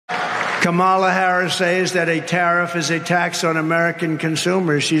Kamala Harris says that a tariff is a tax on American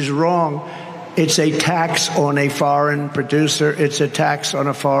consumers. She's wrong. It's a tax on a foreign producer. It's a tax on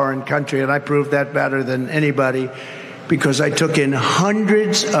a foreign country. And I proved that better than anybody because I took in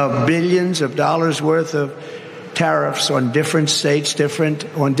hundreds of billions of dollars worth of tariffs on different states,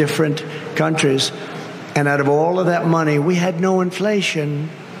 on different countries. And out of all of that money, we had no inflation.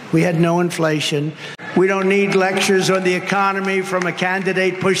 We had no inflation. We don't need lectures on the economy from a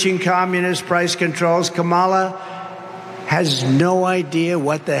candidate pushing communist price controls. Kamala has no idea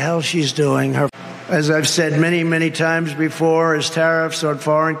what the hell she's doing. As I've said many, many times before, as tariffs on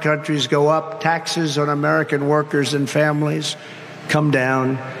foreign countries go up, taxes on American workers and families come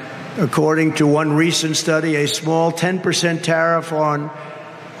down. According to one recent study, a small 10% tariff on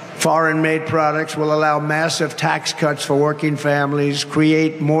foreign-made products will allow massive tax cuts for working families,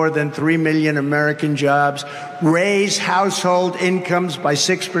 create more than 3 million American jobs, raise household incomes by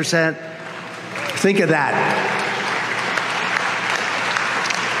 6%. Think of that.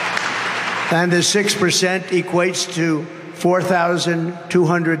 And the 6% equates to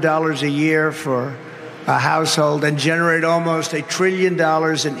 $4,200 a year for a household and generate almost $1 trillion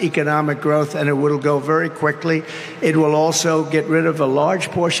in economic growth, and it will go very quickly. It will also get rid of a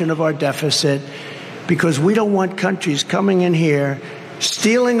large portion of our deficit because we don't want countries coming in here,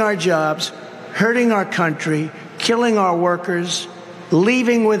 stealing our jobs, hurting our country, killing our workers,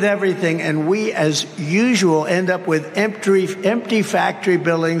 leaving with everything, and we, as usual, end up with empty factory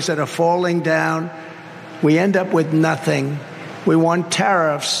buildings that are falling down. We end up with nothing. We want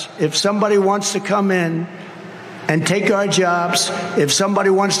tariffs. If somebody wants to come in and take our jobs, if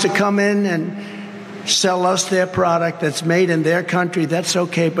somebody wants to come in and sell us their product that's made in their country, that's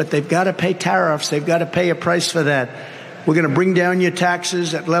okay, but they've got to pay tariffs. They've got to pay a price for that. We're going to bring down your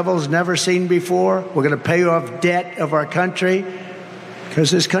taxes at levels never seen before. We're going to pay off debt of our country because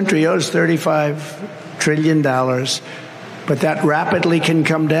this country owes $35 trillion, but that rapidly can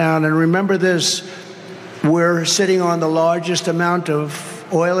come down. And remember this. We're sitting on the largest amount of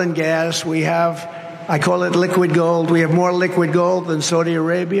oil and gas. We have, I call it liquid gold. We have more liquid gold than Saudi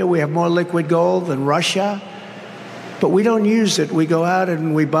Arabia. We have more liquid gold than Russia. But we don't use it. We go out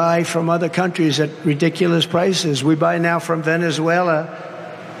and we buy from other countries at ridiculous prices. We buy now from Venezuela.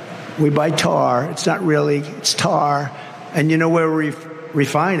 We buy tar. It's not really, it's tar. And you know where we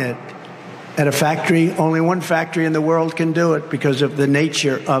refine it? At a factory. Only one factory in the world can do it because of the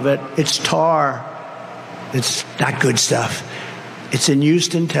nature of it. It's tar. It's not good stuff. It's in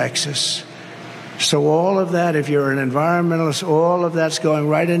Houston, Texas. So all of that, if you're an environmentalist, all of that's going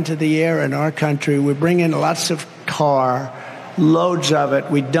right into the air in our country. We bring in lots of tar, loads of it.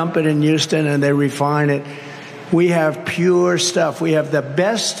 We dump it in Houston and they refine it. We have pure stuff. We have the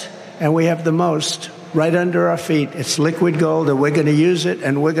best and we have the most right under our feet. It's liquid gold, and we're going to use it,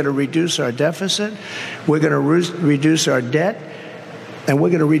 and we're going to reduce our deficit. We're going to reduce our debt. And we're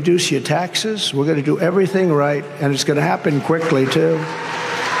going to reduce your taxes. We're going to do everything right, and it's going to happen quickly, too.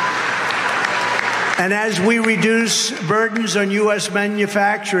 And as we reduce burdens on U.S.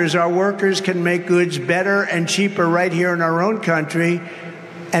 manufacturers, our workers can make goods better and cheaper right here in our own country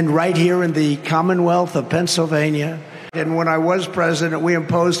and right here in the Commonwealth of Pennsylvania. And when I was president, we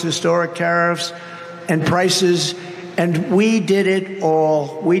imposed historic tariffs and prices, and we did it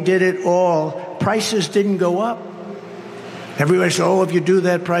all. We did it all. Prices didn't go up. Everybody said, oh, if you do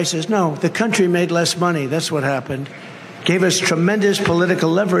that, prices. No, the country made less money. That's what happened. Gave us tremendous political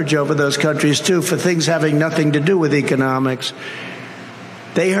leverage over those countries, too, for things having nothing to do with economics.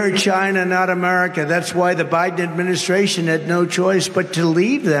 They hurt China, not America. That's why the Biden administration had no choice but to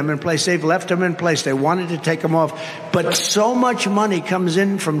leave them in place. They've left them in place. They wanted to take them off. But so much money comes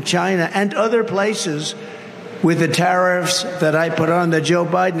in from China and other places with the tariffs that I put on that Joe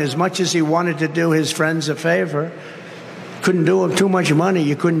Biden, as much as he wanted to do his friends a favor, couldn't do it. Too much money.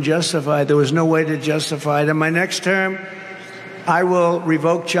 You couldn't justify it. There was no way to justify it. In my next term, I will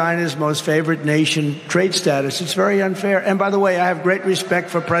revoke China's most favored nation trade status. It's very unfair. And by the way, I have great respect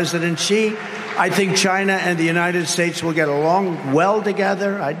for President Xi. I think China and the United States will get along well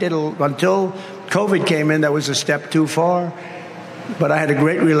together. I did until COVID came in. That was a step too far. But I had a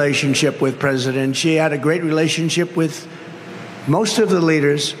great relationship with President Xi. I had a great relationship with most of the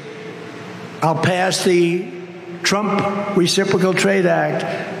leaders. I'll pass the Trump Reciprocal Trade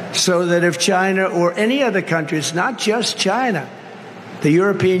Act so that if China or any other country, it's not just China, the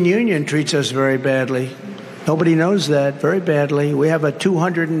European Union treats us very badly. Nobody knows that, very badly. We have a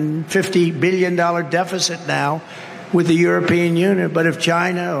 $250 billion deficit now with the European Union. But if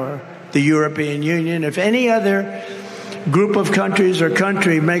China or the European Union, if any other group of countries or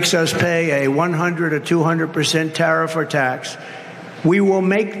country makes us pay a 100 or 200% tariff or tax, we will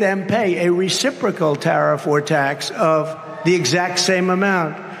make them pay a reciprocal tariff or tax of the exact same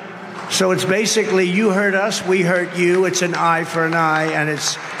amount. So it's basically, you hurt us, we hurt you. It's an eye for an eye, and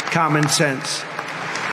it's common sense.